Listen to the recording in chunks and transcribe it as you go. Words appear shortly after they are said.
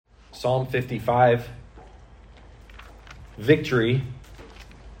Psalm 55, victory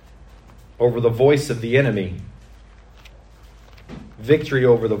over the voice of the enemy. Victory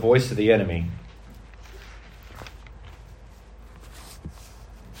over the voice of the enemy.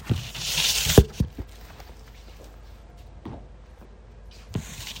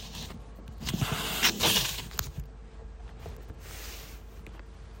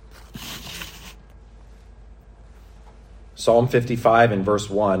 Psalm 55 and verse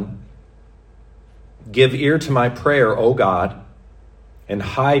 1. Give ear to my prayer, O God, and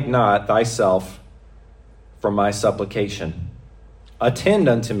hide not thyself from my supplication. Attend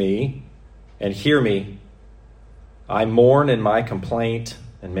unto me and hear me. I mourn in my complaint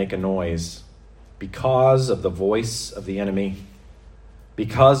and make a noise because of the voice of the enemy,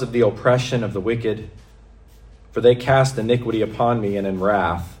 because of the oppression of the wicked. For they cast iniquity upon me, and in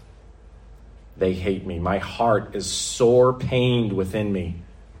wrath they hate me. My heart is sore pained within me,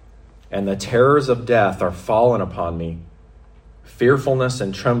 and the terrors of death are fallen upon me. Fearfulness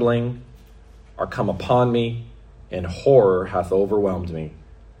and trembling are come upon me, and horror hath overwhelmed me.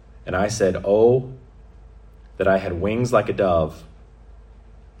 And I said, Oh, that I had wings like a dove,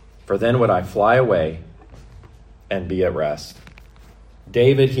 for then would I fly away and be at rest.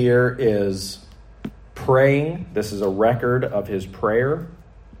 David here is praying. This is a record of his prayer.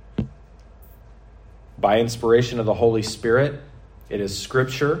 By inspiration of the Holy Spirit, it is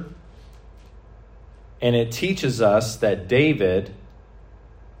scripture. And it teaches us that David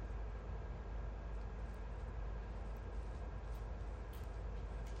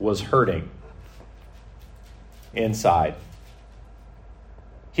was hurting inside.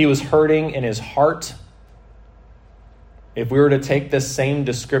 He was hurting in his heart. If we were to take this same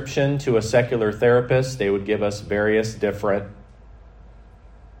description to a secular therapist, they would give us various different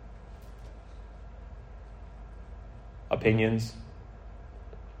opinions.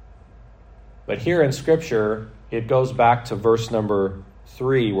 But here in Scripture, it goes back to verse number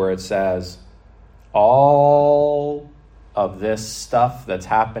 3 where it says, all of this stuff that's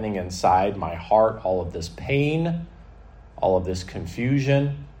happening inside my heart, all of this pain, all of this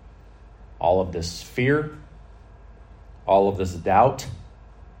confusion, all of this fear, all of this doubt,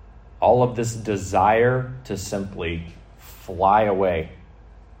 all of this desire to simply fly away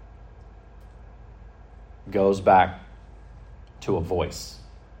goes back to a voice.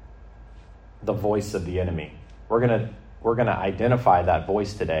 The voice of the enemy. We're going to identify that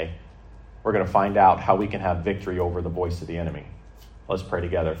voice today. We're going to find out how we can have victory over the voice of the enemy. Let's pray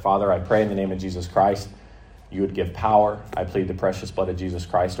together. Father, I pray in the name of Jesus Christ, you would give power. I plead the precious blood of Jesus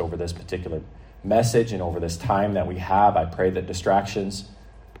Christ over this particular message and over this time that we have. I pray that distractions,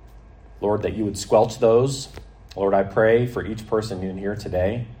 Lord, that you would squelch those. Lord, I pray for each person in here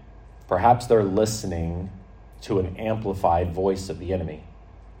today. Perhaps they're listening to an amplified voice of the enemy.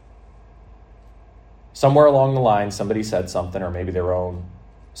 Somewhere along the line, somebody said something, or maybe their own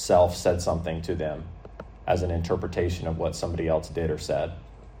self said something to them as an interpretation of what somebody else did or said.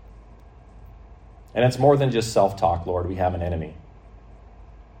 And it's more than just self-talk, Lord. We have an enemy.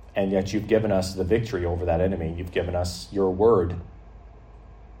 And yet you've given us the victory over that enemy. You've given us your word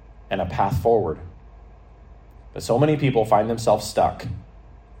and a path forward. But so many people find themselves stuck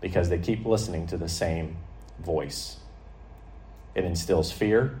because they keep listening to the same voice. It instills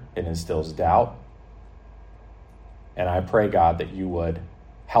fear. It instills doubt. And I pray, God, that you would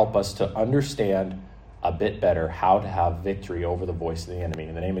help us to understand a bit better how to have victory over the voice of the enemy.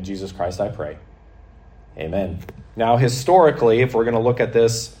 In the name of Jesus Christ, I pray. Amen. Now, historically, if we're going to look at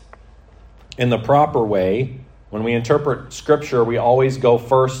this in the proper way, when we interpret Scripture, we always go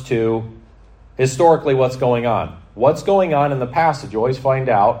first to historically what's going on. What's going on in the passage? You always find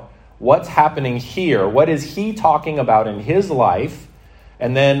out what's happening here. What is he talking about in his life?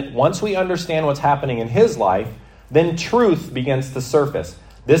 And then once we understand what's happening in his life, then truth begins to surface.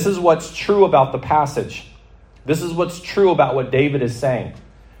 This is what's true about the passage. This is what's true about what David is saying.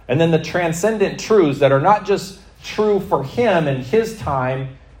 And then the transcendent truths that are not just true for him and his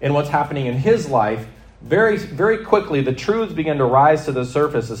time and what's happening in his life, very, very quickly the truths begin to rise to the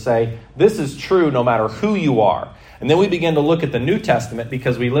surface to say, this is true no matter who you are. And then we begin to look at the New Testament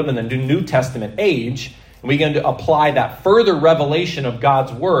because we live in the New Testament age. And we begin to apply that further revelation of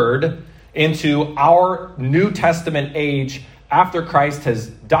God's word into our New Testament age after Christ has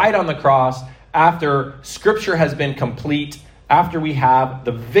died on the cross, after Scripture has been complete, after we have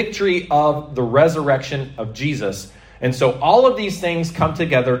the victory of the resurrection of Jesus. And so all of these things come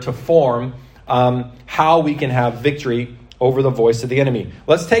together to form how we can have victory over the voice of the enemy.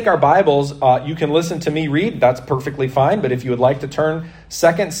 Let's take our Bibles. You can listen to me read. That's perfectly fine. But if you would like to turn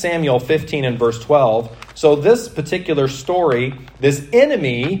 2 Samuel 15 and verse 12. So this particular story, this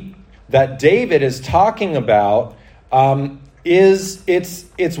enemy that David is talking about is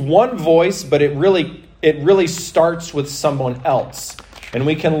it's one voice, but it really starts with someone else. And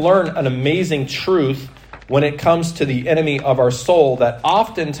we can learn an amazing truth when it comes to the enemy of our soul, that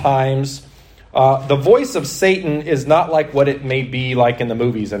oftentimes the voice of Satan is not like what it may be like in the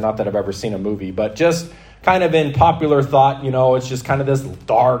movies, and not that I've ever seen a movie, but just kind of in popular thought, it's just kind of this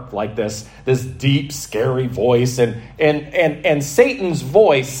dark, like this deep, scary voice. And Satan's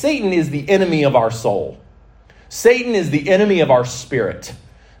voice, Satan is the enemy of our soul. Satan is the enemy of our spirit.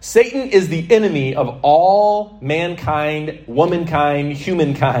 Satan is the enemy of all mankind, womankind,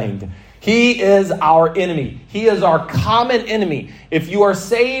 humankind. He is our enemy. He is our common enemy. If you are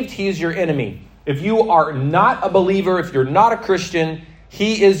saved, he is your enemy. If you are not a believer, if you're not a Christian,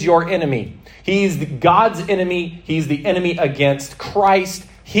 he is your enemy. He's God's enemy. He's the enemy against Christ.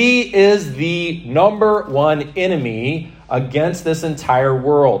 He is the number one enemy against this entire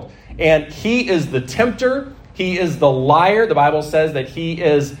world. And he is the tempter. He is the liar. The Bible says that he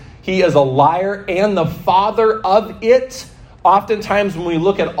is a liar and the father of it. Oftentimes when we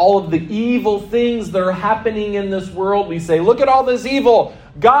look at all of the evil things that are happening in this world, we say, look at all this evil.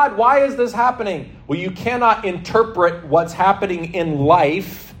 God, why is this happening? Well, you cannot interpret what's happening in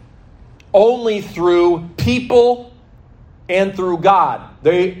life only through people and through God.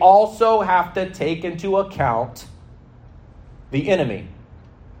 They also have to take into account the enemy,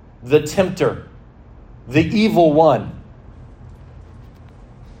 the tempter, the evil one.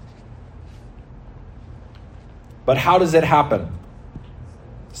 But how does it happen?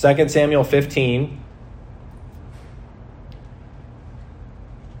 2 Samuel 15.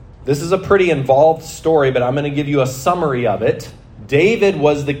 This is a pretty involved story, but I'm going to give you a summary of it. David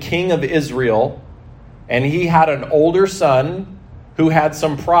was the king of Israel, and he had an older son who had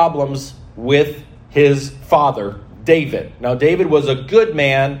some problems with his father, David. Now, David was a good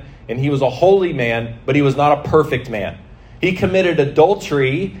man, and he was a holy man, but he was not a perfect man. He committed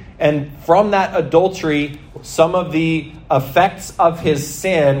adultery, and from that adultery, some of the effects of his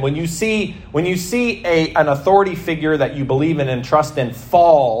sin, when you see an authority figure that you believe in and trust in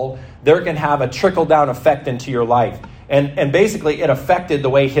fall, there can have a trickle-down effect into your life. And basically, it affected the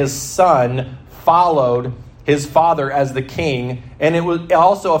way his son followed his father as the king, and it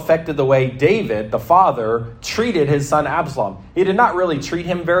also affected the way David, the father, treated his son Absalom. He did not really treat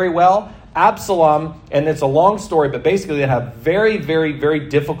him very well. Absalom, and it's a long story, but basically they had a very, very, very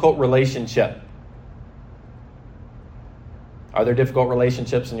difficult relationship. Are there difficult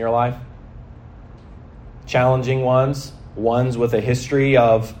relationships in your life? Challenging ones? Ones with a history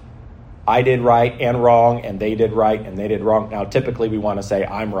of I did right and wrong, and they did right and they did wrong. Now, typically we want to say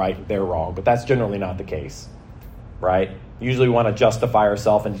I'm right, they're wrong, but that's generally not the case, right? Usually we want to justify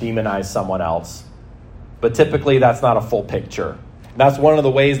ourselves and demonize someone else. But typically that's not a full picture. That's one of the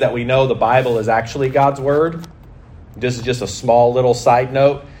ways that we know the Bible is actually God's word. This is just a small little side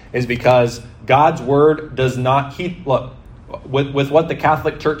note, is because God's word does not, with what the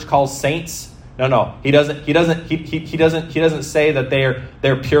Catholic Church calls saints. No. He doesn't say that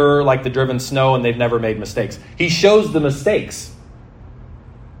they're pure like the driven snow and they've never made mistakes. He shows the mistakes.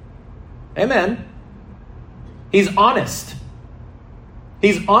 Amen. He's honest.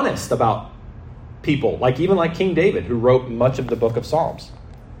 He's honest about people, even like King David, who wrote much of the book of Psalms.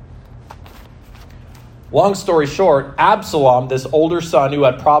 Long story short, Absalom, this older son who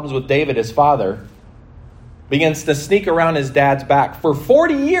had problems with David, his father, begins to sneak around his dad's back for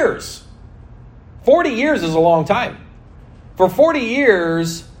 40 years. 40 years is a long time. For 40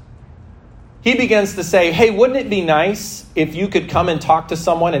 years, he begins to say, hey, wouldn't it be nice if you could come and talk to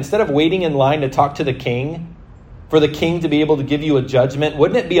someone instead of waiting in line to talk to the king, for the king to be able to give you a judgment?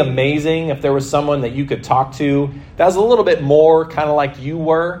 Wouldn't it be amazing if there was someone that you could talk to that was a little bit more kind of like you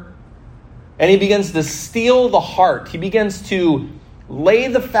were? And he begins to steal the heart. He begins to lay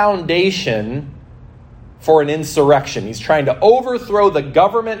the foundation for an insurrection. He's trying to overthrow the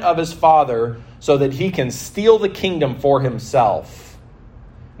government of his father so that he can steal the kingdom for himself.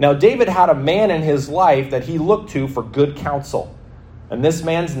 Now, David had a man in his life that he looked to for good counsel. And this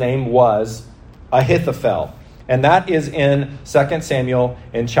man's name was Ahithophel. And that is in 2 Samuel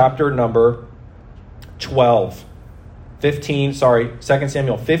in chapter number 12. 2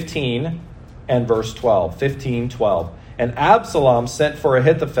 Samuel 15 and verse 12. 15:12. And Absalom sent for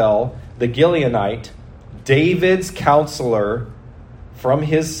Ahithophel, the Gileonite, David's counselor, from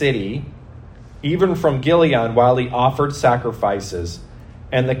his city, even from Gilead, while he offered sacrifices.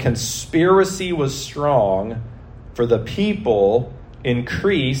 And the conspiracy was strong, for the people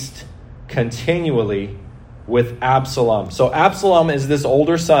increased continually with Absalom. So Absalom is this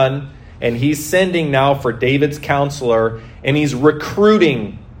older son, and he's sending now for David's counselor, and he's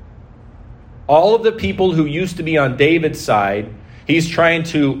recruiting All of the people who used to be on David's side, he's trying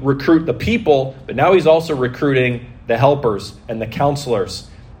to recruit the people, but now he's also recruiting the helpers and the counselors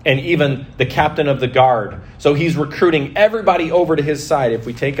and even the captain of the guard. So he's recruiting everybody over to his side. If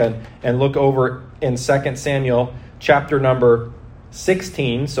we take and look over in 2 Samuel chapter number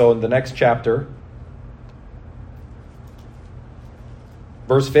 16, so in the next chapter,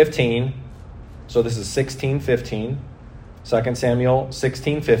 verse 15. So this is 16:15. 2 Samuel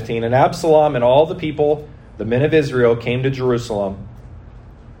 16:15. And Absalom and all the people, the men of Israel, came to Jerusalem,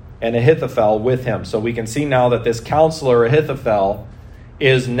 and Ahithophel with him. So we can see now that this counselor Ahithophel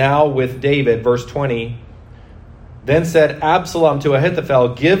is now with David. Verse 20. Then said Absalom to Ahithophel,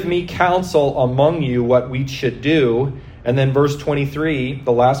 give me counsel among you what we should do. And then verse 23,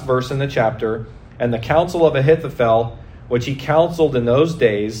 the last verse in the chapter. And the counsel of Ahithophel, which he counseled in those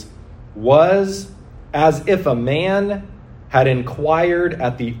days, was as if a man had inquired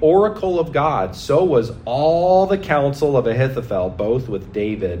at the oracle of God. So was all the counsel of Ahithophel, both with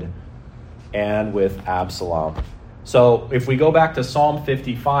David and with Absalom. So if we go back to Psalm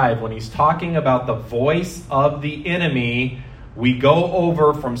 55, when he's talking about the voice of the enemy, we go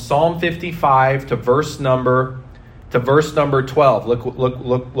over from Psalm 55 to verse number 12.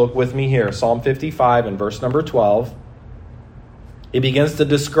 Look with me here. Psalm 55 and verse number 12. It begins to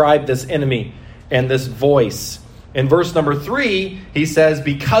describe this enemy and this voice. In verse number 3, he says,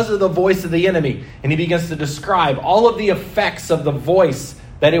 because of the voice of the enemy. And he begins to describe all of the effects of the voice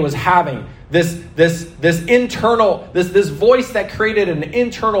that it was having. This voice that created an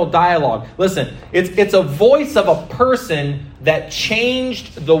internal dialogue. Listen, it's a voice of a person that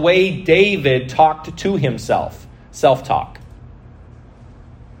changed the way David talked to himself. Self-talk.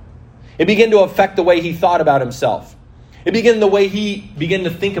 It began to affect the way he thought about himself. It began the way he began to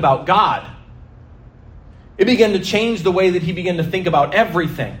think about God. It began to change the way that he began to think about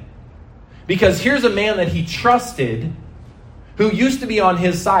everything. Because here's a man that he trusted, who used to be on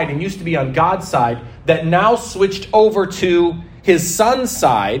his side and used to be on God's side, that now switched over to his son's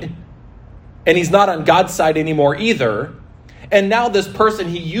side, and he's not on God's side anymore either. And now this person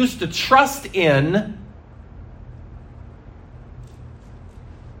he used to trust in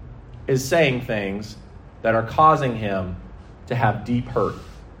is saying things that are causing him to have deep hurt.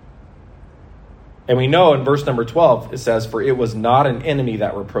 And we know in verse number 12, it says, for it was not an enemy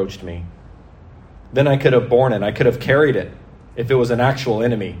that reproached me. Then I could have borne it. I could have carried it if it was an actual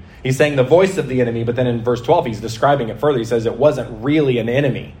enemy. He's saying the voice of the enemy, but then in verse 12, he's describing it further. He says it wasn't really an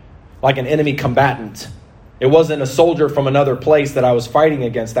enemy, like an enemy combatant. It wasn't a soldier from another place that I was fighting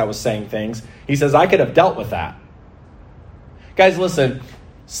against that was saying things. He says, I could have dealt with that. Guys, listen,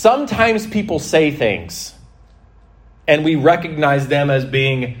 sometimes people say things and we recognize them as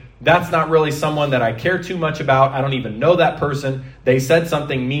being, that's not really someone that I care too much about. I don't even know that person. They said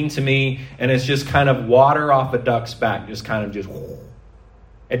something mean to me, and it's just kind of water off a duck's back.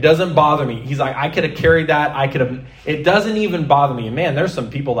 It doesn't bother me. He's like, I could have carried that. It doesn't even bother me. And man, there's some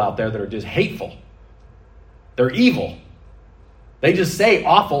people out there that are just hateful. They're evil. They just say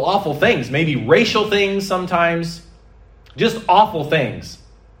awful, awful things. Maybe racial things sometimes. Just awful things.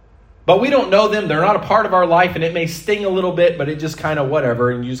 But we don't know them. They're not a part of our life, and it may sting a little bit, but it just kind of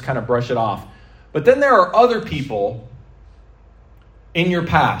whatever, and you just kind of brush it off. But then there are other people in your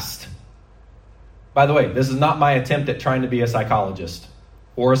past. By the way, this is not my attempt at trying to be a psychologist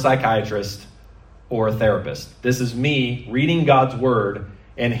or a psychiatrist or a therapist. This is me reading God's word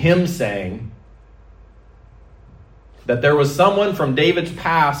and him saying that there was someone from David's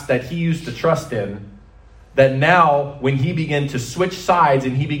past that he used to trust in, that now, when he began to switch sides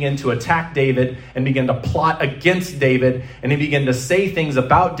and he began to attack David and began to plot against David and he began to say things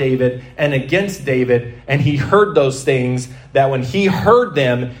about David and against David, and he heard those things, that when he heard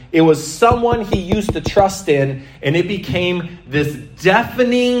them, it was someone he used to trust in, and it became this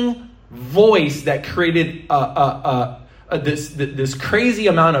deafening voice that created this crazy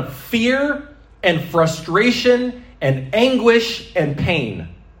amount of fear and frustration and anguish and pain.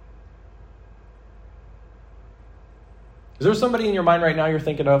 Is there somebody in your mind right now you're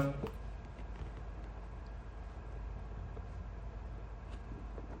thinking of?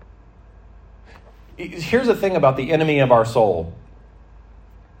 Here's the thing about the enemy of our soul,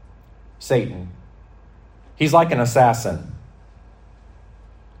 Satan. He's like an assassin.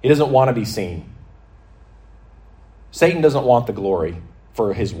 He doesn't want to be seen. Satan doesn't want the glory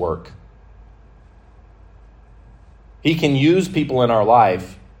for his work. He can use people in our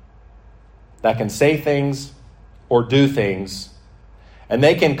life that can say things or do things, and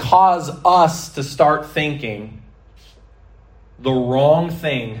they can cause us to start thinking the wrong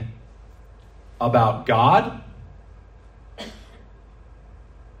thing about God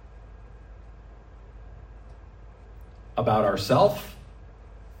about ourselves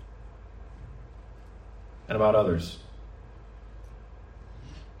and about others.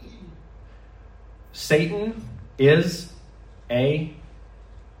 Satan is a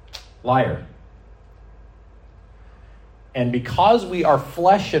liar. And because we are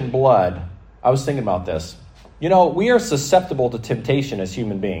flesh and blood, I was thinking about this. You know, we are susceptible to temptation as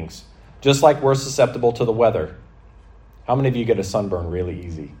human beings, just like we're susceptible to the weather. How many of you get a sunburn really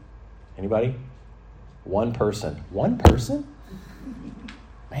easy? Anybody? One person. One person?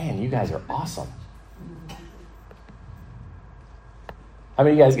 Man, you guys are awesome. How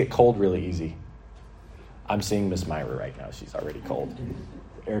many of you guys get cold really easy? I'm seeing Miss Myra right now. She's already cold.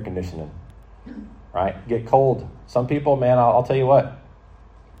 Air conditioning. Right? Get cold. Some people, man, I'll tell you what.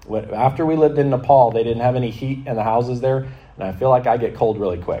 After we lived in Nepal, they didn't have any heat in the houses there, and I feel like I get cold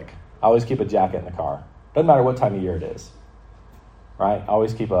really quick. I always keep a jacket in the car. Doesn't matter what time of year it is. Right? I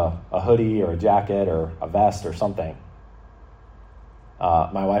always keep a hoodie or a jacket or a vest or something.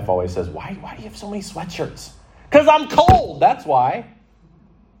 My wife always says, why do you have so many sweatshirts? Because I'm cold. That's why.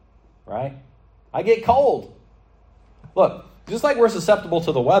 Right? I get cold. Look, just like we're susceptible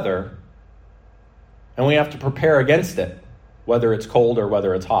to the weather, and we have to prepare against it, whether it's cold or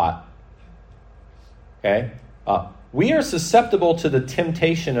whether it's hot. Okay? We are susceptible to the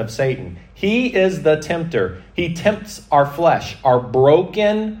temptation of Satan. He is the tempter. He tempts our flesh, our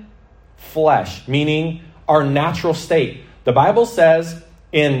broken flesh, meaning our natural state. The Bible says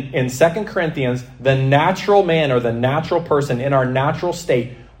in 2 Corinthians, the natural man or the natural person in our natural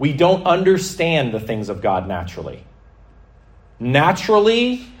state, we don't understand the things of God naturally.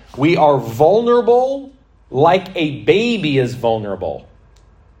 Naturally, we are vulnerable like a baby is vulnerable.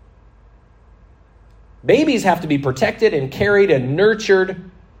 Babies have to be protected and carried and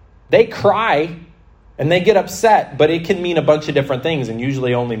nurtured. They cry and they get upset, but it can mean a bunch of different things. And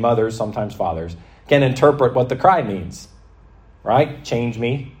usually only mothers, sometimes fathers, can interpret what the cry means. Right? Change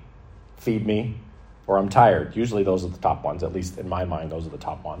me, feed me, or I'm tired. Usually those are the top ones. At least in my mind, those are the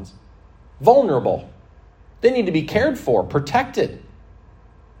top ones. Vulnerable. They need to be cared for, protected.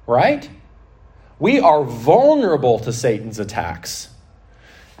 Right? We are vulnerable to Satan's attacks.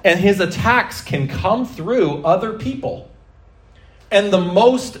 And his attacks can come through other people. And the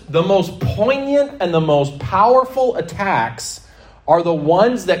most poignant and the most powerful attacks are the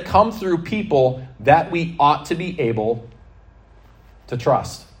ones that come through people that we ought to be able to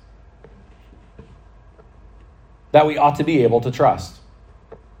trust. That we ought to be able to trust.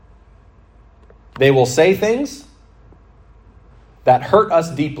 They will say things that hurt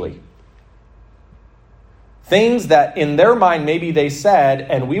us deeply. Things that in their mind maybe they said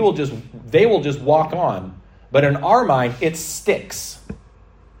and they will just walk on. But in our mind it sticks.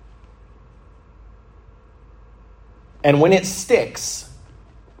 And when it sticks,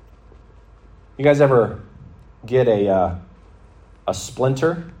 you guys ever get a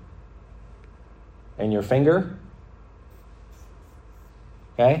splinter in your finger?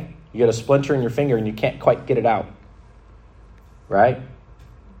 Okay? You get a splinter in your finger and you can't quite get it out. Right?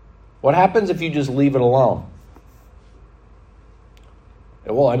 What happens if you just leave it alone?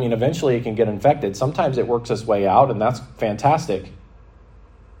 Well, I mean, eventually it can get infected. Sometimes it works its way out, and that's fantastic.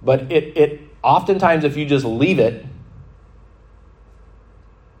 But it oftentimes, if you just leave it,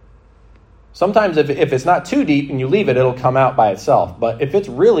 sometimes if it's not too deep and you leave it, it'll come out by itself. But if it's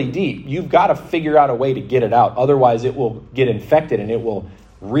really deep, you've got to figure out a way to get it out. Otherwise, it will get infected, and it will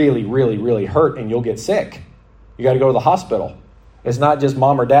really, really, really hurt, and you'll get sick. You got to go to the hospital. It's not just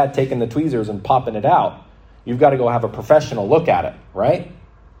mom or dad taking the tweezers and popping it out. You've got to go have a professional look at it, right?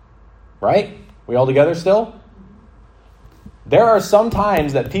 Right? We all together still? There are some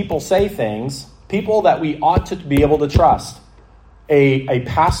times that people say things, people that we ought to be able to trust. A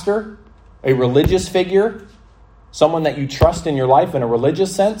pastor, a religious figure, someone that you trust in your life in a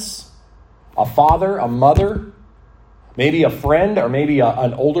religious sense, a father, a mother, maybe a friend or maybe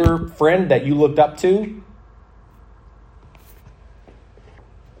an older friend that you looked up to.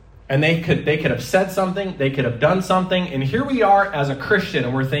 And they could have said something, they could have done something, and here we are as a Christian,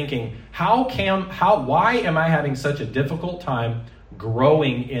 and we're thinking, why am I having such a difficult time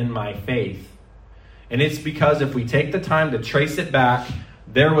growing in my faith? And it's because if we take the time to trace it back,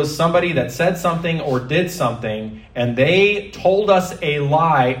 there was somebody that said something or did something, and they told us a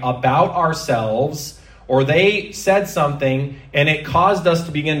lie about ourselves, or they said something, and it caused us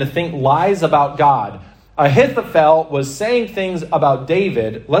to begin to think lies about God. Ahithophel was saying things about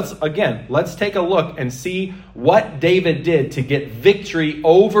David. Let's take a look and see what David did to get victory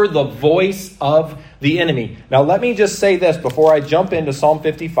over the voice of the enemy. Now, let me just say this before I jump into Psalm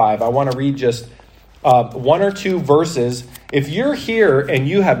 55. I want to read just one or two verses. If you're here and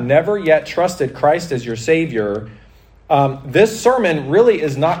you have never yet trusted Christ as your Savior, this sermon really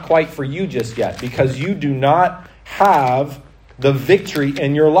is not quite for you just yet, because you do not have the victory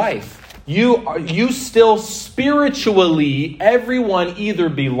in your life. You still spiritually, everyone either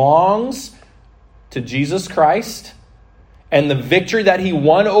belongs to Jesus Christ and the victory that he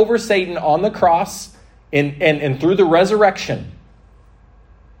won over Satan on the cross and through the resurrection,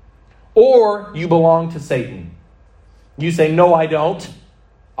 or you belong to Satan. You say, no, I don't.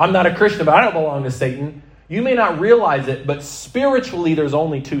 I'm not a Christian, but I don't belong to Satan. You may not realize it, but spiritually there's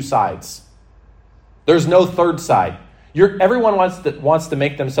only two sides. There's no third side. Everyone wants to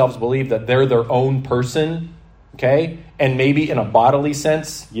make themselves believe that they're their own person, okay? And maybe in a bodily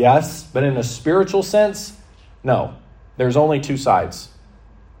sense, yes, but in a spiritual sense, no. There's only two sides.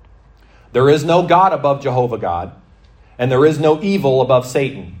 There is no God above Jehovah God, and there is no evil above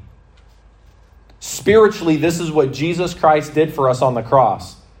Satan. Spiritually, this is what Jesus Christ did for us on the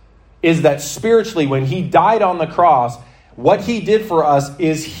cross. Is that spiritually, when he died on the cross, what he did for us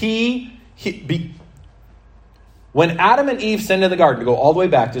is when Adam and Eve sinned in the garden, to go all the way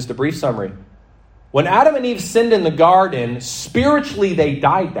back, just a brief summary. When Adam and Eve sinned in the garden, spiritually they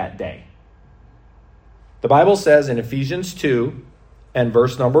died that day. The Bible says in Ephesians 2 and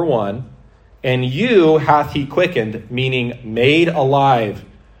verse number 1, and you hath he quickened, meaning made alive,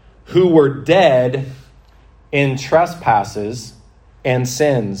 who were dead in trespasses and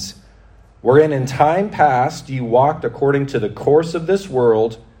sins, wherein in time past you walked according to the course of this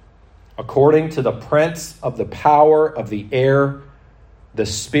world, according to the prince of the power of the air, the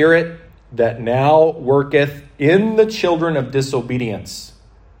spirit that now worketh in the children of disobedience.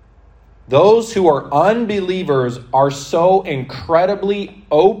 Those who are unbelievers are so incredibly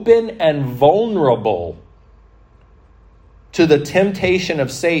open and vulnerable to the temptation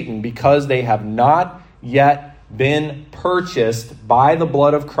of Satan because they have not yet been purchased by the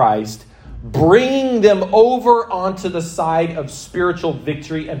blood of Christ, bringing them over onto the side of spiritual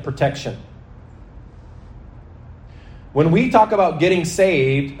victory and protection. When we talk about getting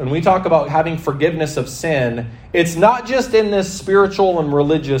saved, and we talk about having forgiveness of sin, it's not just in this spiritual and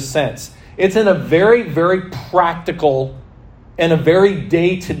religious sense. It's in a very, very practical and a very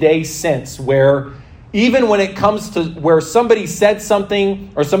day-to-day sense, where even when it comes to where somebody said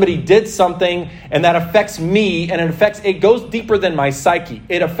something or somebody did something and that affects me, and it goes deeper than my psyche.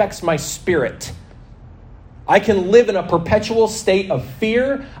 It affects my spirit. I can live in a perpetual state of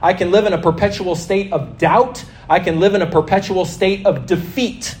fear. I can live in a perpetual state of doubt. I can live in a perpetual state of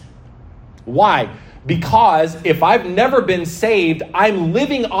defeat. Why? Because if I've never been saved, I'm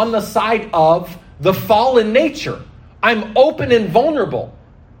living on the side of the fallen nature. I'm open and vulnerable.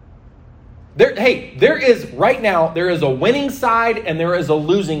 There is a winning side and there is a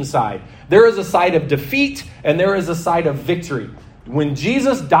losing side. There is a side of defeat and there is a side of victory. When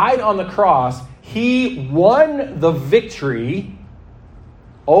Jesus died on the cross, he won the victory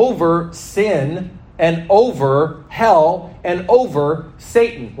over sin and over hell and over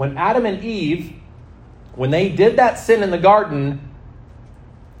Satan. When Adam and Eve, when they did that sin in the garden,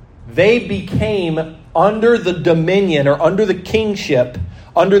 they became under the dominion or under the kingship,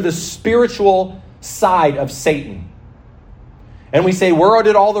 under the spiritual side of Satan. And we say, where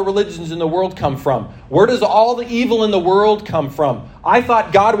did all the religions in the world come from? Where does all the evil in the world come from? I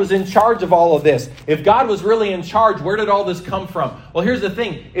thought God was in charge of all of this. If God was really in charge, where did all this come from? Well, here's the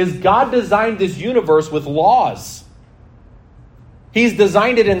thing, is God designed this universe with laws. He's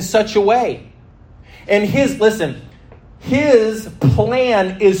designed it in such a way. And his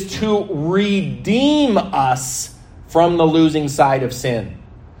plan is to redeem us from the losing side of sin.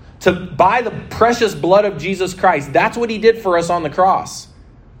 By the precious blood of Jesus Christ. That's what he did for us on the cross.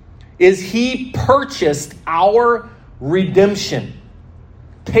 Is he purchased our redemption.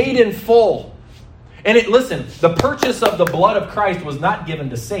 Paid in full. And the purchase of the blood of Christ was not given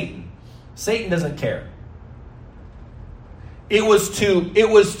to Satan. Satan doesn't care. It was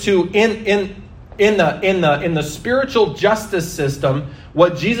in the spiritual justice system,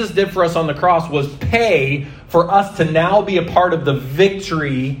 what Jesus did for us on the cross was pay for us to now be a part of the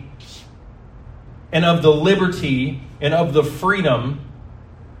victory and of the liberty and of the freedom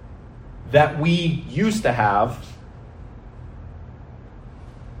that we used to have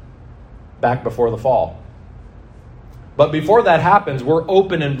back before the fall. But before that happens, we're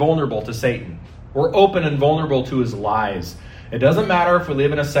open and vulnerable to Satan. We're open and vulnerable to his lies. It doesn't matter if we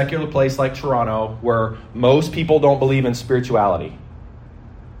live in a secular place like Toronto where most people don't believe in spirituality.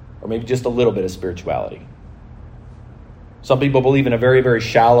 Or maybe just a little bit of spirituality. Some people believe in a very, very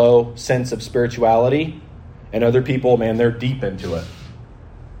shallow sense of spirituality. And other people, man, they're deep into it.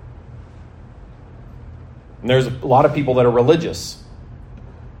 And there's a lot of people that are religious.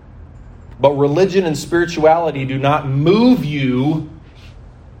 But religion and spirituality do not move you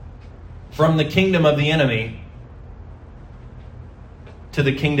from the kingdom of the enemy to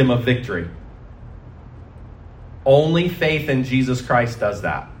the kingdom of victory. Only faith in Jesus Christ does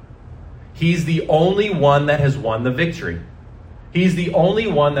that. He's the only one that has won the victory. He's the only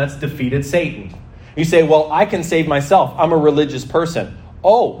one that's defeated Satan. You say, well, I can save myself. I'm a religious person.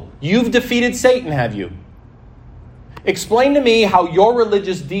 Oh, you've defeated Satan, have you? Explain to me how your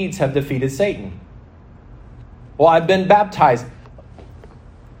religious deeds have defeated Satan. Well, I've been baptized.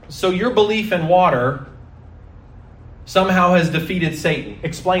 So your belief in water somehow has defeated Satan.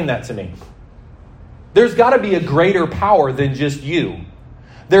 Explain that to me. There's got to be a greater power than just you.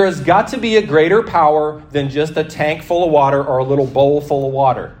 There has got to be a greater power than just a tank full of water or a little bowl full of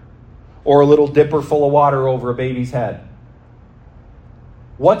water or a little dipper full of water over a baby's head.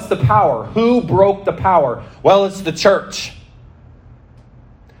 What's the power? Who broke the power? Well, it's the church.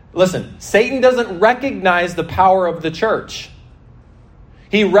 Listen, Satan doesn't recognize the power of the church.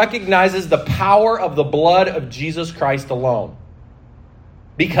 He recognizes the power of the blood of Jesus Christ alone.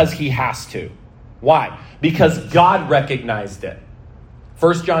 Because he has to. Why? Because God recognized it.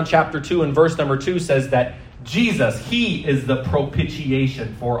 1 John chapter 2 and verse number 2 says that Jesus, he is the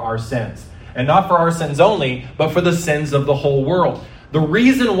propitiation for our sins. And not for our sins only, but for the sins of the whole world. The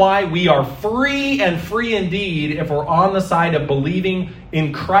reason why we are free and free indeed if we're on the side of believing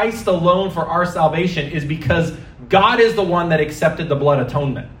in Christ alone for our salvation is because God is the one that accepted the blood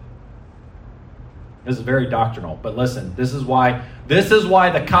atonement. This is very doctrinal, but listen, this is why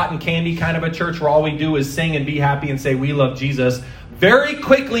the cotton candy kind of a church where all we do is sing and be happy and say we love Jesus very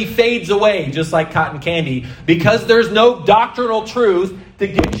quickly fades away, just like cotton candy, because there's no doctrinal truth to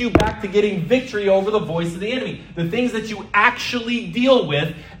get you back to getting victory over the voice of the enemy. The things that you actually deal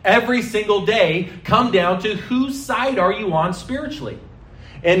with every single day come down to whose side are you on spiritually.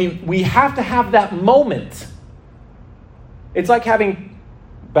 And we have to have that moment. It's like having,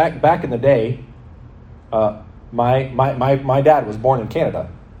 back in the day, my dad was born in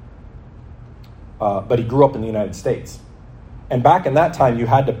Canada, but he grew up in the United States. And back in that time, you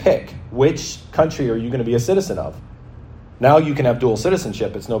had to pick which country are you going to be a citizen of. Now you can have dual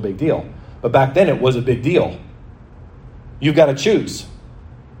citizenship. It's no big deal. But back then, it was a big deal. You've got to choose.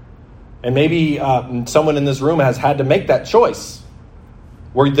 And maybe someone in this room has had to make that choice,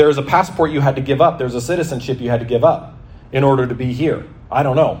 where there's a passport you had to give up. There's a citizenship you had to give up in order to be here. I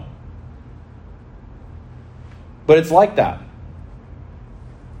don't know. But it's like that.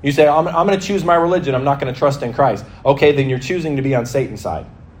 You say, I'm going to choose my religion. I'm not going to trust in Christ. Okay, then you're choosing to be on Satan's side.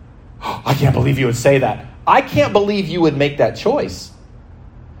 I can't believe you would say that. I can't believe you would make that choice.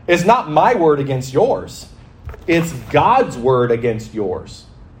 It's not my word against yours. It's God's word against yours.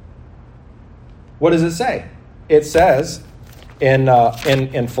 What does it say? It says in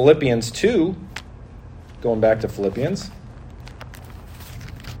Philippians 2, going back to Philippians.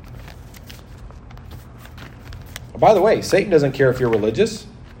 By the way, Satan doesn't care if you're religious.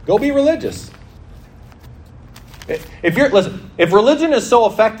 Go be religious. If religion is so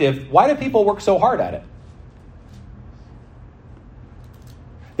effective, why do people work so hard at it?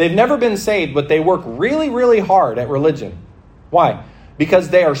 They've never been saved, but they work really, really hard at religion. Why? Because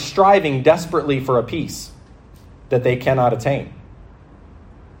they are striving desperately for a peace that they cannot attain.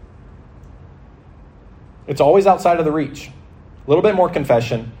 It's always outside of the reach. A little bit more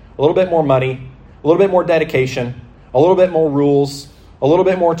confession, a little bit more money, a little bit more dedication, a little bit more rules, a little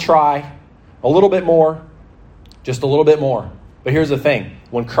bit more try, a little bit more, just a little bit more. But here's the thing.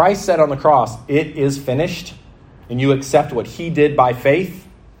 When Christ said on the cross, it is finished, and you accept what he did by faith,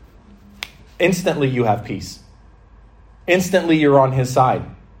 instantly you have peace. Instantly you're on his side.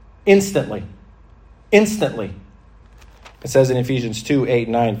 Instantly. Instantly. It says in Ephesians 2, 8,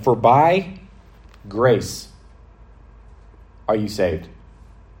 9, for by grace are you saved.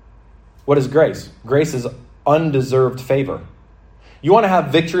 What is grace? Grace is undeserved favor. You want to have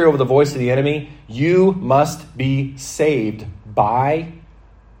victory over the voice of the enemy? You must be saved by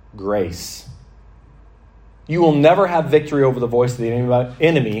grace. You will never have victory over the voice of the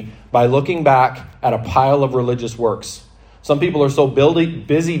enemy by looking back at a pile of religious works. Some people are so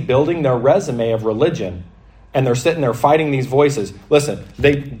busy building their resume of religion, and they're sitting there fighting these voices. Listen,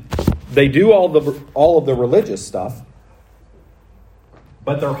 they do all of the religious stuff,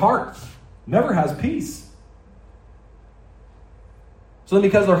 but their heart never has peace. So then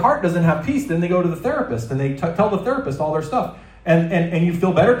because their heart doesn't have peace, then they go to the therapist and they tell the therapist all their stuff. And you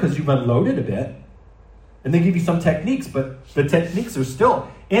feel better because you've unloaded a bit. And they give you some techniques, but the techniques are still,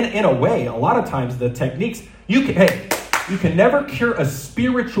 in a way, a lot of times the techniques, you can never cure a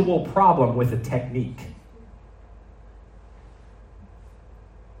spiritual problem with a technique.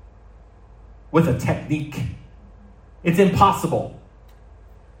 with a technique. It's impossible.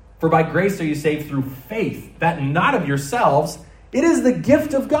 For by grace are you saved through faith, that not of yourselves, it is the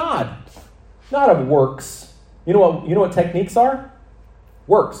gift of God, not of works. You know what techniques are?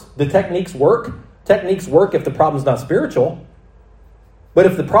 Works. The techniques work. Techniques work if the problem's not spiritual. But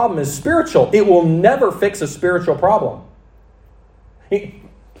if the problem is spiritual, it will never fix a spiritual problem.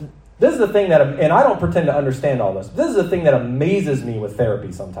 This is the thing that, and I don't pretend to understand all this. This is the thing that amazes me with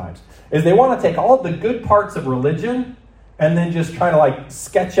therapy sometimes, is they want to take all of the good parts of religion and then just try to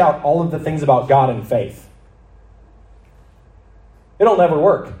sketch out all of the things about God and faith. It'll never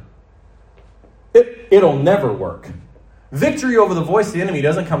work. It'll never work. Victory over the voice of the enemy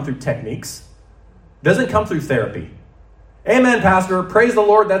doesn't come through techniques. Doesn't come through therapy. Amen, Pastor. Praise the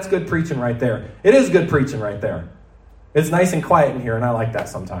Lord. That's good preaching right there. It is good preaching right there. It's nice and quiet in here, and I like that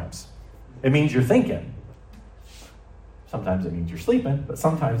sometimes. It means you're thinking. Sometimes it means you're sleeping, but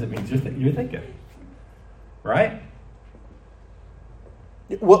sometimes it means you're thinking. Right?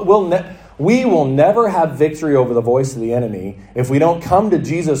 We will never have victory over the voice of the enemy if we don't come to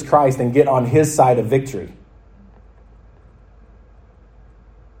Jesus Christ and get on his side of victory.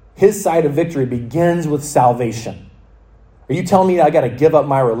 His side of victory begins with salvation. Are you telling me I got to give up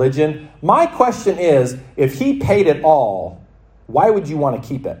my religion? My question is, if he paid it all, why would you want to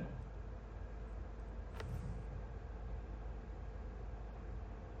keep it?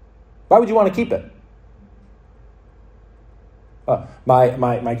 Why would you want to keep it?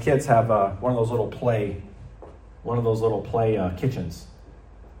 My kids have one of those little play kitchens,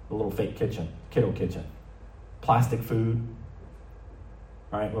 a little fake kitchen, kiddo kitchen, plastic food,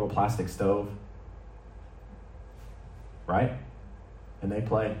 right? Little plastic stove, right? And they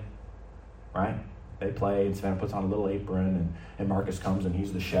play, right? They play, and Savannah puts on a little apron, and Marcus comes, and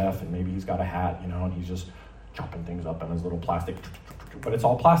he's the chef, and maybe he's got a hat, and he's just chopping things up in his little plastic, but it's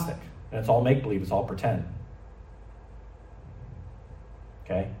all plastic, and it's all make-believe, it's all pretend.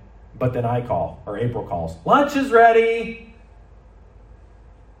 Okay? But then I call, or April calls, lunch is ready.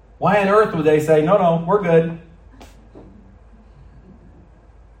 Why on earth would they say, no, we're good?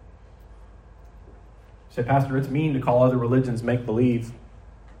 Say, Pastor, it's mean to call other religions make-believe.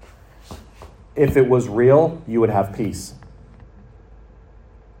 If it was real, you would have peace.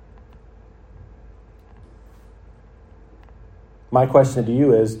 My question to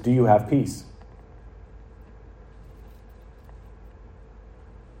you is, do you have peace?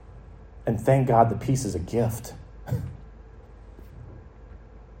 And thank God the peace is a gift.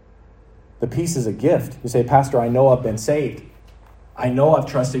 The peace is a gift. You say, Pastor, I know I've been saved. I know I've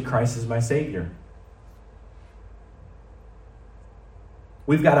trusted Christ as my Savior.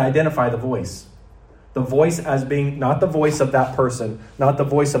 We've got to identify the voice. The voice as being not the voice of that person, not the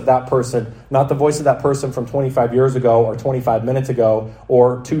voice of that person, not the voice of that person from 25 years ago or 25 minutes ago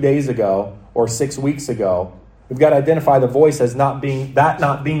or 2 days ago or 6 weeks ago. We've got to identify the voice as not being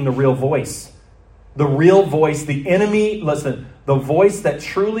the real voice. The real voice, the enemy, listen, the voice that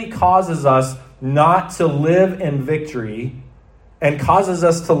truly causes us not to live in victory and causes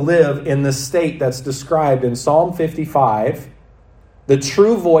us to live in the state that's described in Psalm 55. The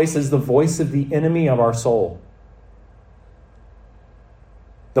true voice is the voice of the enemy of our soul.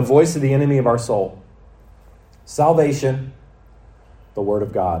 The voice of the enemy of our soul. Salvation, the Word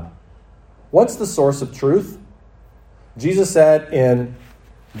of God. What's the source of truth? Jesus said in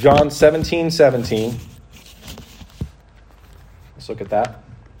John 17:17. Let's look at that.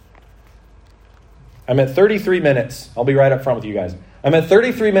 I'm at 33 minutes. I'll be right up front with you guys. I'm at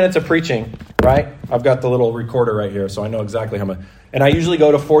 33 minutes of preaching, right? I've got the little recorder right here, so I know exactly how much. And I usually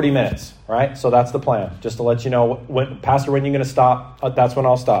go to 40 minutes, right? So that's the plan. Just to let you know, Pastor, when you're going to stop, that's when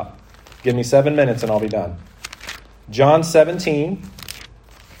I'll stop. Give me 7 minutes and I'll be done. John 17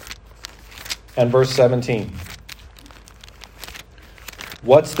 and verse 17.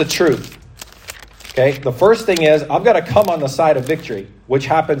 What's the truth? Okay, the first thing is I've got to come on the side of victory, which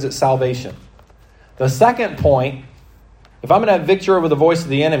happens at salvation. The second point, if I'm going to have victory over the voice of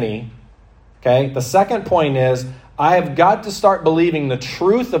the enemy, okay, the second point is I have got to start believing the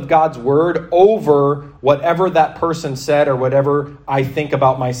truth of God's word over whatever that person said or whatever I think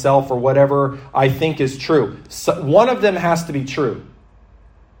about myself or whatever I think is true. So one of them has to be true.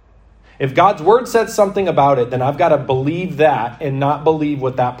 If God's word said something about it, then I've got to believe that and not believe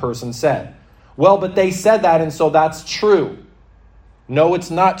what that person said. Well, but they said that, and so that's true. No,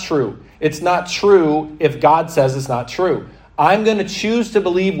 it's not true. It's not true if God says it's not true. I'm going to choose to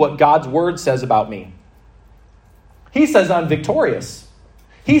believe what God's word says about me. He says I'm victorious.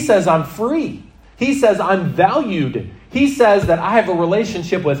 He says I'm free. He says I'm valued. He says that I have a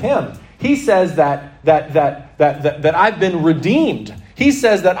relationship with him. He says that I've been redeemed. He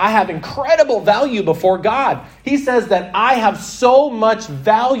says that I have incredible value before God. He says that I have so much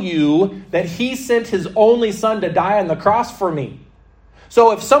value that he sent his only son to die on the cross for me.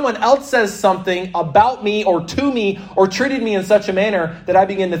 So if someone else says something about me or to me or treated me in such a manner that I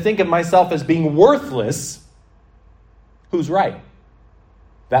begin to think of myself as being worthless, who's right?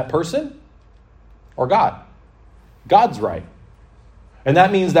 That person or God? God's right. And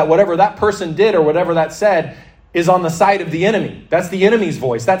that means that whatever that person did or whatever that said is on the side of the enemy. That's the enemy's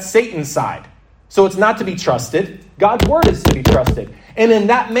voice. That's Satan's side. So it's not to be trusted. God's word is to be trusted. And in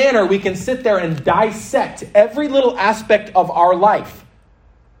that manner, we can sit there and dissect every little aspect of our life,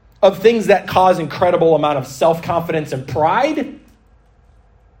 of things that cause incredible amount of self-confidence and pride.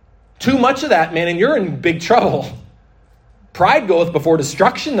 Too much of that, man, and you're in big trouble. Pride goeth before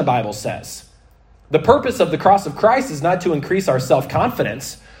destruction, the Bible says. The purpose of the cross of Christ is not to increase our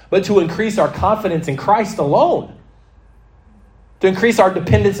self-confidence, but to increase our confidence in Christ alone. To increase our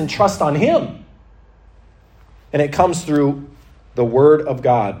dependence and trust on him. And it comes through the word of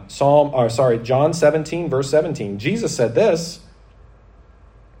God. John 17, verse 17. Jesus said this,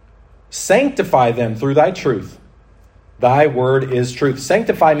 sanctify them through thy truth. Thy word is truth.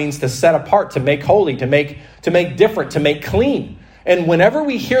 Sanctify means to set apart, to make holy, to make different, to make clean. And whenever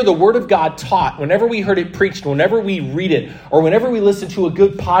we hear the word of God taught, whenever we heard it preached, whenever we read it, or whenever we listen to a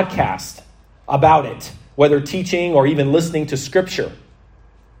good podcast about it, whether teaching or even listening to scripture,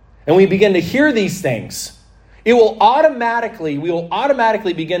 and we begin to hear these things, we will automatically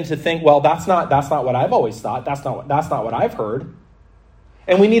begin to think, well, that's not what I've always thought. That's not what I've heard.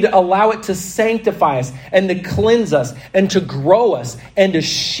 And we need to allow it to sanctify us and to cleanse us and to grow us and to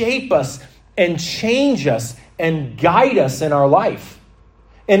shape us and change us and guide us in our life.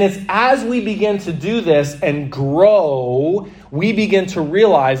 And it's as we begin to do this and grow, we begin to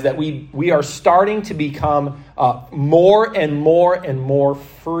realize that we are starting to become more and more and more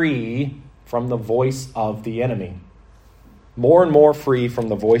free from the voice of the enemy. More and more free from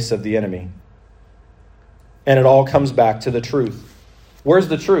the voice of the enemy. And it all comes back to the truth. Where's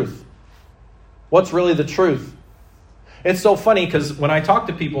the truth? What's really the truth? It's so funny because when I talk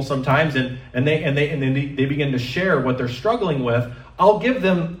to people sometimes and they begin to share what they're struggling with, I'll give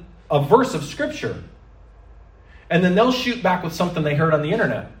them a verse of scripture. And then they'll shoot back with something they heard on the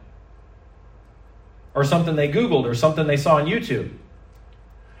internet. Or something they Googled or something they saw on YouTube.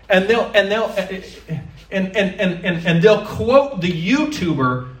 And they'll quote the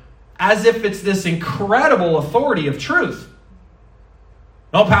YouTuber as if it's this incredible authority of truth.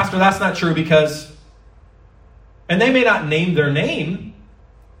 No, Pastor, that's not true because... And they may not name their name,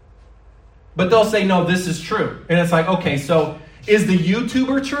 but they'll say, no, this is true. And it's like, okay, so is the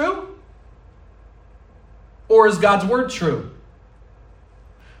YouTuber true? Or is God's word true?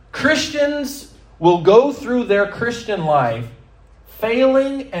 Christians will go through their Christian life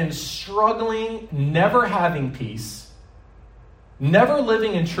failing and struggling, never having peace, never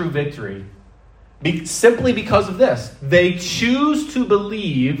living in true victory, simply because of this. They choose to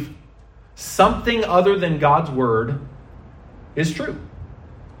believe something other than God's word is true.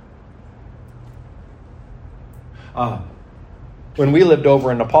 When we lived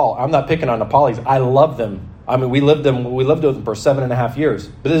over in Nepal, I'm not picking on Nepalis. I love them. I mean, we lived with them for 7.5 years.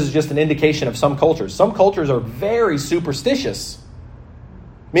 But this is just an indication of some cultures. Some cultures are very superstitious,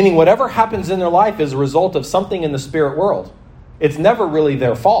 meaning whatever happens in their life is a result of something in the spirit world. It's never really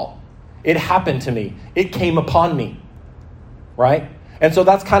their fault. It happened to me. It came upon me. Right? And so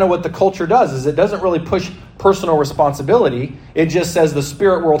that's kind of what the culture does, is it doesn't really push personal responsibility. It just says the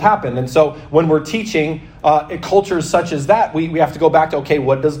spirit world happened. And so when we're teaching cultures such as that, we have to go back to, okay,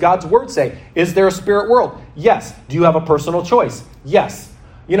 what does God's word say? Is there a spirit world? Yes. Do you have a personal choice? Yes.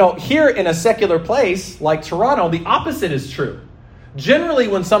 You know, here in a secular place like Toronto, the opposite is true. Generally,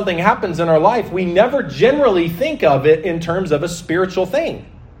 when something happens in our life, we never generally think of it in terms of a spiritual thing.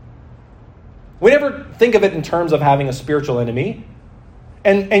 We never think of it in terms of having a spiritual enemy.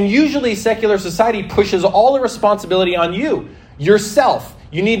 And usually secular society pushes all the responsibility on you, yourself.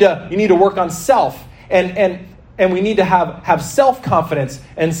 You need to work on self, and we need to have self-confidence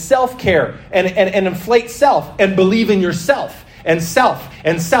and self-care and inflate self and believe in yourself and self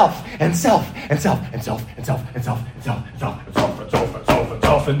and self and self and self and self and self and self and self and self and self and self and self and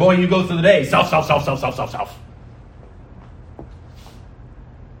self, and boy, you go through the day self.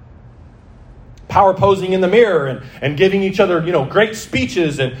 Power posing in the mirror and giving each other, great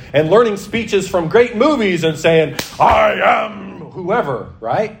speeches and learning speeches from great movies and saying, I am whoever,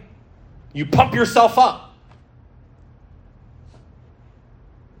 right? You pump yourself up.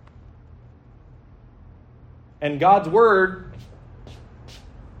 And God's word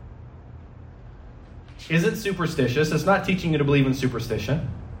isn't superstitious. It's not teaching you to believe in superstition.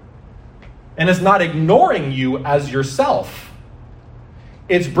 And it's not ignoring you as yourself.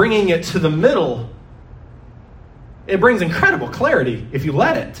 It's bringing it to the middle. It brings incredible clarity if you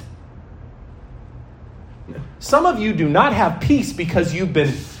let it. Some of you do not have peace because you've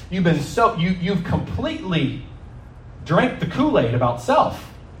completely drank the Kool-Aid about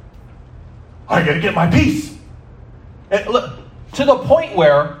self. I got to get my peace. And look, to the point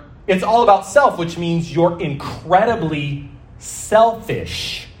where it's all about self, which means you're incredibly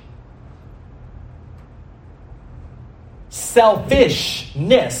selfish.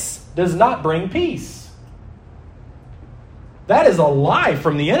 Selfishness does not bring peace. That is a lie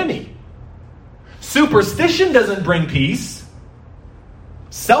from the enemy. Superstition doesn't bring peace.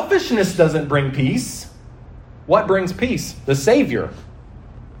 Selfishness doesn't bring peace. What brings peace? The Savior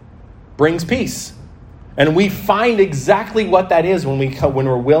brings peace. And we find exactly what that is when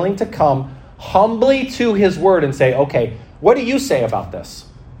we're willing to come humbly to His Word and say, okay, what do you say about this?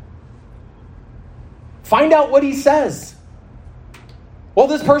 Find out what He says. Well,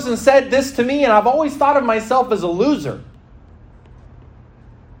 this person said this to me, and I've always thought of myself as a loser.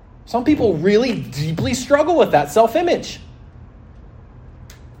 Some people really deeply struggle with that self-image.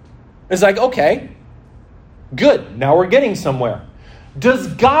 It's like, okay, good. Now we're getting somewhere. Does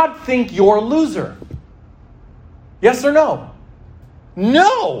God think you're a loser? Yes or no?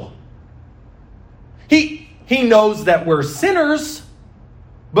 No. He knows that we're sinners,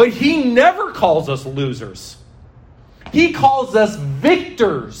 but He never calls us losers. He calls us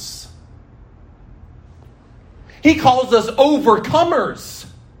victors. He calls us overcomers.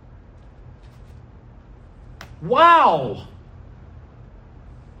 Wow.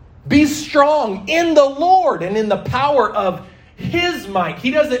 Be strong in the Lord and in the power of His might.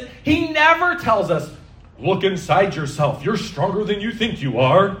 He never tells us, look inside yourself. You're stronger than you think you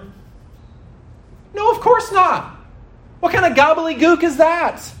are. No, of course not. What kind of gobbledygook is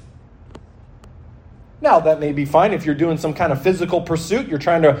that? Now, that may be fine if you're doing some kind of physical pursuit. You're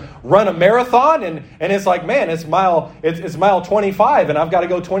trying to run a marathon, and it's like, man, it's mile 25, and I've got to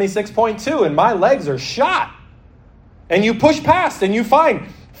go 26.2, and my legs are shot. And you push past, and you find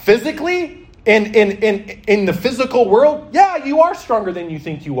physically, in the physical world, yeah, you are stronger than you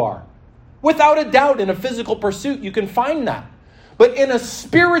think you are. Without a doubt, in a physical pursuit, you can find that. But in a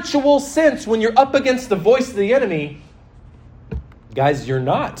spiritual sense, when you're up against the voice of the enemy, guys, you're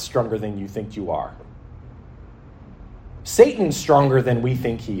not stronger than you think you are. Satan's stronger than we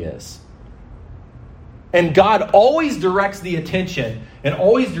think he is. And God always directs the attention and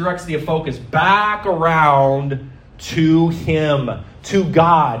always directs the focus back around to Him, to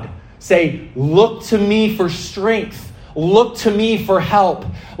God. Say, look to me for strength. Look to me for help.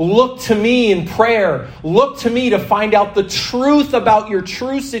 Look to me in prayer. Look to me to find out the truth about your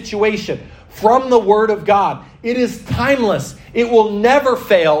true situation from the Word of God. It is timeless. It will never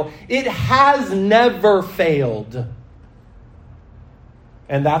fail. It has never failed.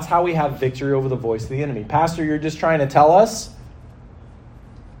 And that's how we have victory over the voice of the enemy. Pastor, you're just trying to tell us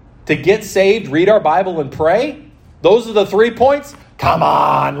to get saved, read our Bible, and pray? Those are the 3 points? Come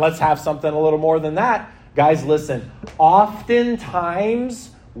on, let's have something a little more than that. Guys, listen.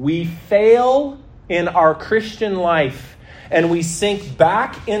 Oftentimes, we fail in our Christian life, and we sink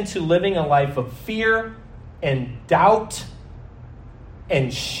back into living a life of fear and doubt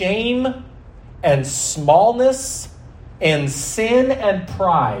and shame and smallness and sin and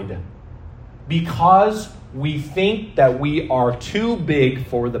pride because we think that we are too big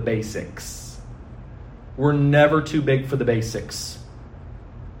for the basics. We're never too big for the basics.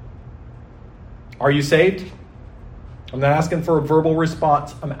 Are you saved? I'm not asking for a verbal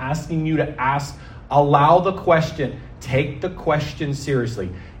response. I'm asking you to allow the question. Take the question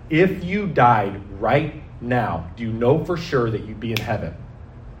seriously. If you died right now, do you know for sure that you'd be in heaven?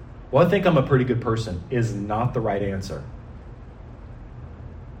 Well, I think I'm a pretty good person is not the right answer.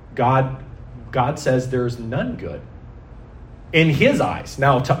 God says there's none good in His eyes.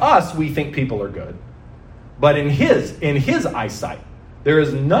 Now, to us, we think people are good. But in His eyesight, there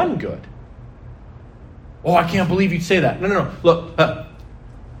is none good. Oh, I can't believe you'd say that. No. Look,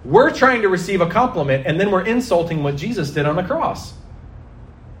 we're trying to receive a compliment, and then we're insulting what Jesus did on the cross.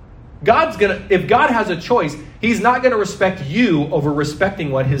 If God has a choice, He's not going to respect you over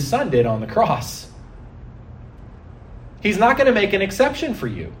respecting what His Son did on the cross. He's not going to make an exception for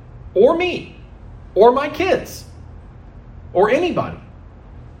you, or me, or my kids, or anybody.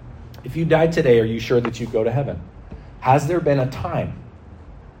 If you died today, are you sure that you'd go to heaven? Has there been a time?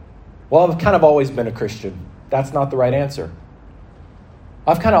 Well, I've kind of always been a Christian. That's not the right answer.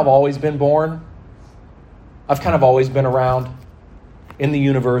 I've kind of always been born. I've kind of always been around. in the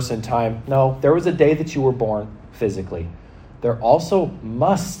universe and time. No, there was a day that you were born physically. There also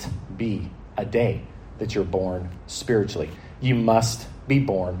must be a day that you're born spiritually. You must be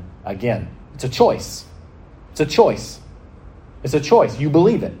born again. It's a choice. It's a choice. It's a choice. You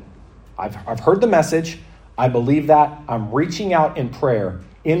believe it. I've heard the message. I believe that. I'm reaching out in prayer,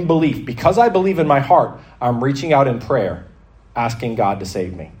 in belief. Because I believe in my heart, I'm reaching out in prayer, asking God to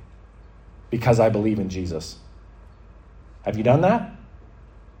save me. Because I believe in Jesus. Have you done that?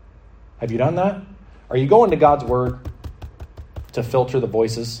 Have you done that? Are you going to God's word to filter the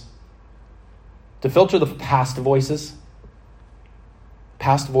voices? To filter the past voices?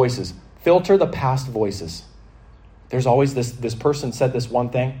 Past voices. Filter the past voices. There's always this person said this one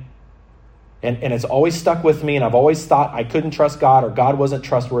thing, and it's always stuck with me, and I've always thought I couldn't trust God, or God wasn't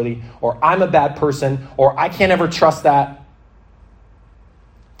trustworthy, or I'm a bad person, or I can't ever trust that.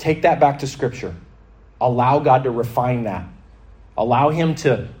 Take that back to Scripture. Allow God to refine that. Allow him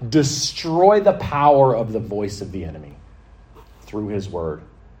to destroy the power of the voice of the enemy through his word.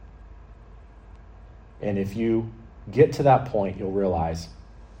 And if you get to that point, you'll realize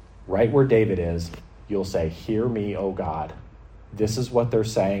right where David is, you'll say, "Hear me, O God. This is what they're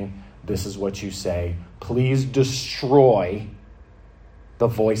saying. This is what you say. Please destroy the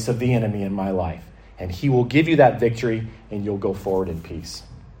voice of the enemy in my life." And he will give you that victory, and you'll go forward in peace.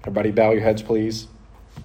 Everybody bow your heads, please.